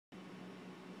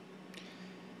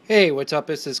Hey, what's up?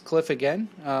 This is Cliff again,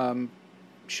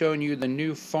 showing you the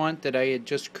new font that I had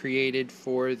just created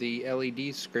for the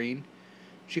LED screen.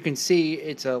 As you can see,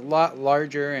 it's a lot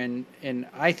larger and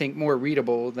I think more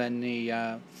readable than the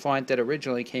font that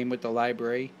originally came with the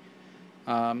library.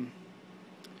 Um,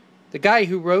 the guy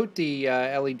who wrote the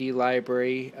LED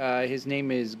library, his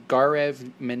name is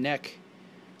Gaurav Manek.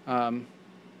 Um,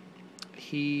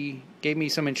 he gave me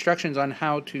some instructions on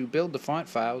how to build the font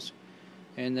files.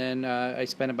 And then I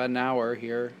spent about an hour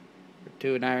here,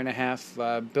 to an hour and a half,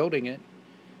 building it.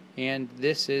 And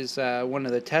this is one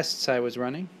of the tests I was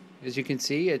running. As you can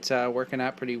see, it's working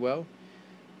out pretty well.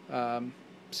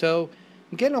 So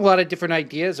I'm getting a lot of different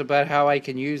ideas about how I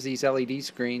can use these LED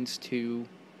screens to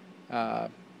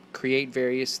create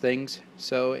various things.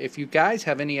 So if you guys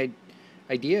have any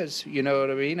ideas, you know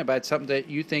what I mean, about something that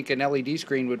you think an LED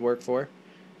screen would work for,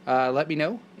 let me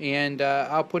know, and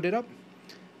I'll put it up.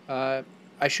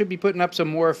 I should be putting up some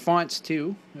more fonts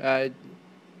too.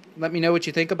 Let me know what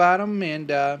you think about them, and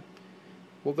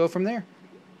we'll go from there.